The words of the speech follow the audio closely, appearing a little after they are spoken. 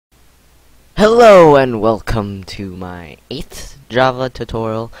Hello and welcome to my 8th Java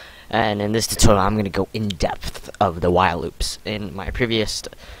tutorial, and in this tutorial I'm going to go in depth of the while loops. In my previous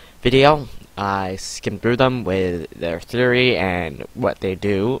video I skimmed through them with their theory and what they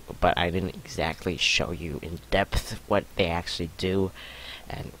do, but I didn't exactly show you in depth what they actually do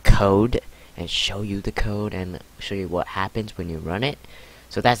and code, and show you the code and show you what happens when you run it.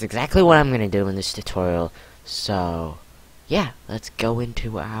 So that's exactly what I'm going to do in this tutorial. So yeah, let's go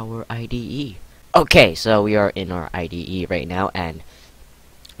into our IDE. Okay, so we are in our IDE right now, and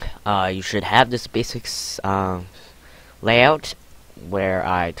you should have this basics layout where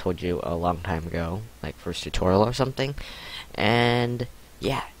I told you a long time ago, like first tutorial or something. And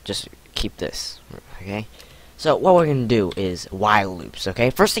yeah, just keep this, okay? So what we're gonna do is while loops, okay?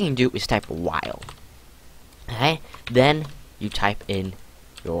 First thing you do is type while, okay? Then you type in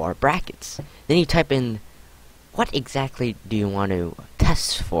your brackets. Then you type in what exactly do you want to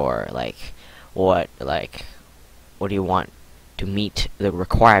test for, what do you want to meet the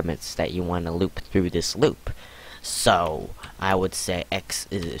requirements that you want to loop through this loop. So I would say x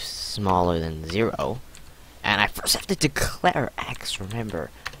is smaller than 0, and I first have to declare x. Remember,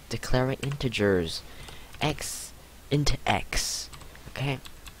 declaring integers, x into x. Okay,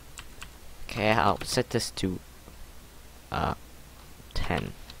 I'll set this to 10.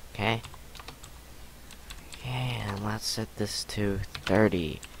 Okay, and let's set this to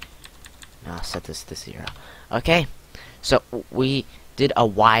 30. Now I'll set this to 0. Okay, so we did a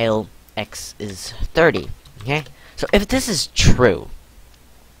while x is 30. Okay, so if this is true,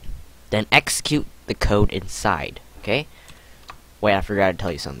 then execute the code inside. Okay, wait, I forgot to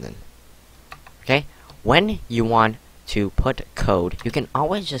tell you something. Okay, when you want to put code, you can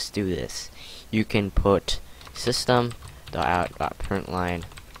always just do this. You can put system.out.println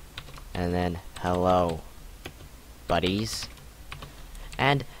and then hello buddies,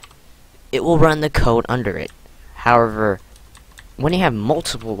 and it will run the code under it. However, when you have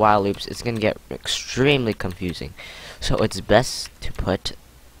multiple while loops, it's going to get extremely confusing. So it's best to put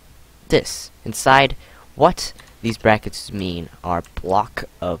this inside. What these brackets mean are block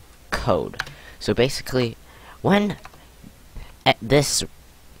of code. So basically, when this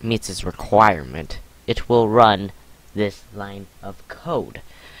meets its requirement, it will run this line of code.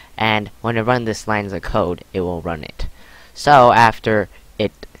 And when it runs this line of code, it will run it. So after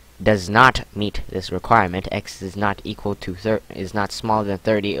it does not meet this requirement, x is not equal to is not smaller than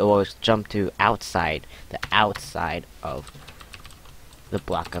 30, it will jump to the outside of the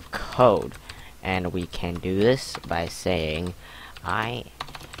block of code. And we can do this by saying I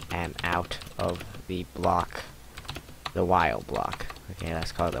am out of the block, the while block. Okay,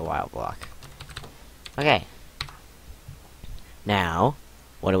 let's call it the while block. Okay, now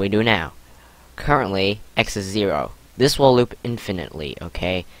what do we do now? Currently x is 0. This will loop infinitely,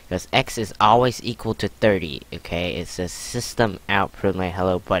 okay? Because x is always equal to 30, okay? It says system out println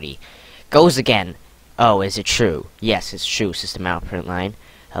hello buddy. Goes again. Oh, is it true? Yes, it's true. System out println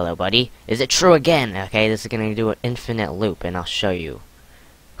hello buddy. Is it true again? Okay, this is gonna do an infinite loop, and I'll show you.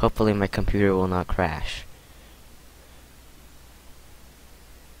 Hopefully my computer will not crash.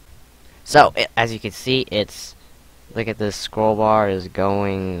 So, as you can see, look at this scroll bar is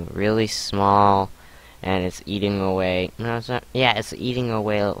going really small. And it's eating away. No, it's not. Yeah, it's eating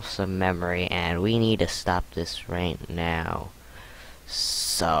away some memory, and we need to stop this right now.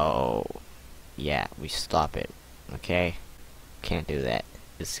 So, yeah, we stop it. Okay, can't do that.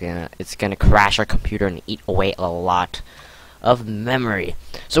 It's gonna crash our computer and eat away a lot of memory.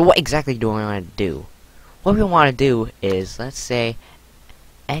 So, what exactly do I want to do? What we want to do is, let's say,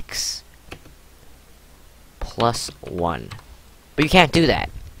 x plus 1, but you can't do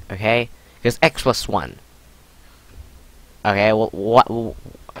that. Okay. Because x plus 1. Okay, well,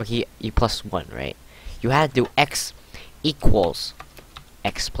 okay, you plus 1, right? You had to do x equals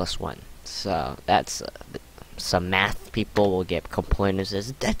x plus 1. So, that's, some math people will get complained and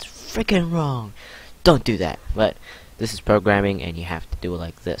says, that's freaking wrong. Don't do that. But, this is programming, and you have to do it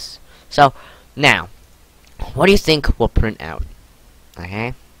like this. So, now, what do you think will print out?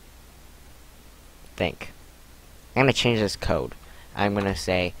 Okay? Think. I'm gonna change this code. I'm gonna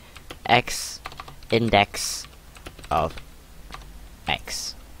say x index of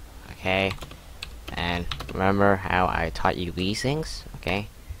x. Okay, and remember how I taught you these things? Okay,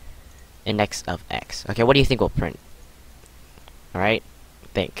 index of x. Okay, what do you think will print? Alright,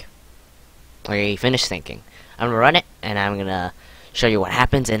 think. Okay, finish thinking. I'm gonna run it, and I'm gonna show you what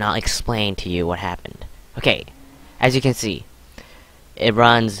happens, and I'll explain to you what happened. Okay, as you can see, it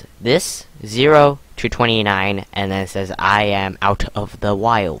runs this 0 to 29, and then it says I am out of the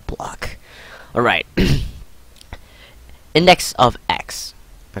while block. Alright. Index of x.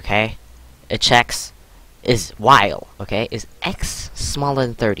 Okay? it checks is while, okay? Is x smaller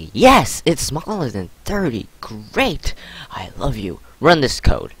than 30? Yes, it's smaller than 30. Great. I love you. Run this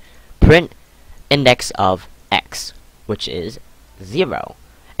code. Print index of x, which is 0.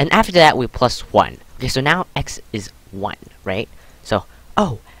 And after that, we plus 1. Okay, so now x is 1, right? So,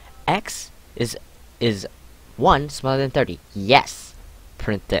 oh, x is 1 smaller than 30. Yes.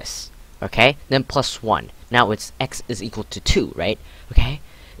 Print this. Okay? Then plus 1. Now it's x is equal to 2, right? Okay?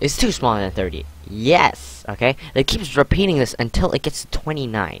 Is 2 smaller than 30? Yes! Okay? It keeps repeating this until it gets to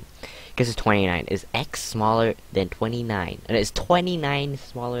 29. It gets to 29. Is x smaller than 29? And is 29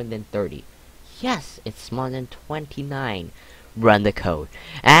 smaller than 30? Yes, it's smaller than 29. Run the code.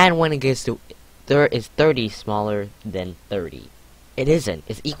 And when it gets to is 30 smaller than 30? It isn't.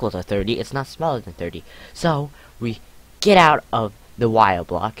 It's equal to 30. It's not smaller than 30. So, we get out of the while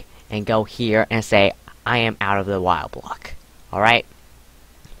block and go here and say, I am out of the while block. Alright?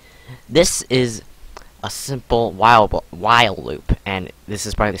 This is a simple while loop, and this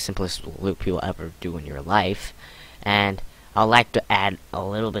is probably the simplest loop you'll ever do in your life. And I'd like to add a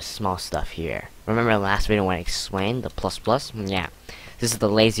little bit small stuff here. Remember the last video when I explained the plus plus? Yeah. This is the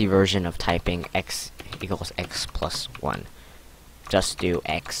lazy version of typing x equals x plus 1. Just do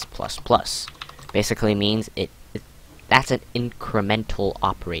x plus plus. Basically means that's an incremental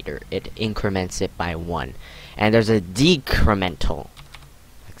operator. It increments it by 1. And there's a decremental.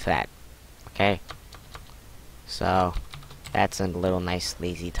 That. Okay? So, that's a little nice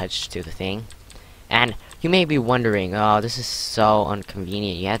lazy touch to the thing. And you may be wondering, oh, this is so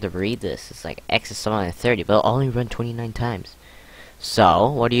inconvenient. You have to read this. It's like x is smaller than 30, but it'll only run 29 times.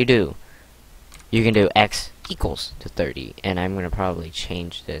 So, what do? You can do x equals to 30. And I'm going to probably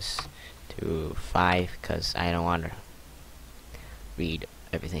change this to 5 because I don't want to read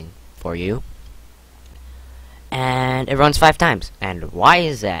everything for you. And it runs 5 times. And why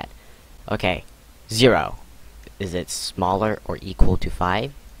is that? Okay, 0. Is it smaller or equal to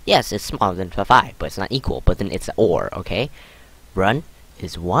 5? Yes, it's smaller than 5, but it's not equal. But then it's or, okay? Run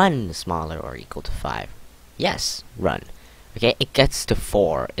is 1 smaller or equal to 5. Yes, run. Okay, it gets to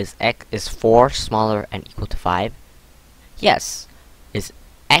 4. Is 4 smaller and equal to 5? Yes. Is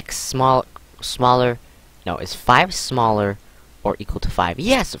x smaller? No, is 5 smaller or equal to 5?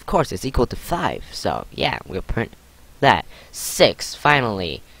 Yes, of course, it's equal to 5. So, yeah, we'll print that. 6,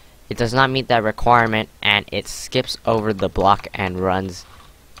 finally. It does not meet that requirement, and it skips over the block and runs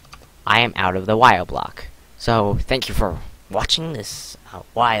I am out of the while block. So, thank you for watching this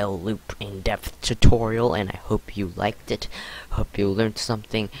while loop in-depth tutorial, and I hope you liked it. Hope you learned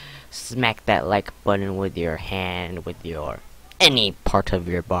something. Smack that like button with your hand, with your any part of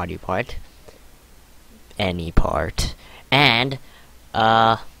your body part. Any part. And,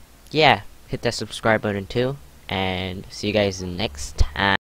 yeah, hit that subscribe button too, and see you guys next time.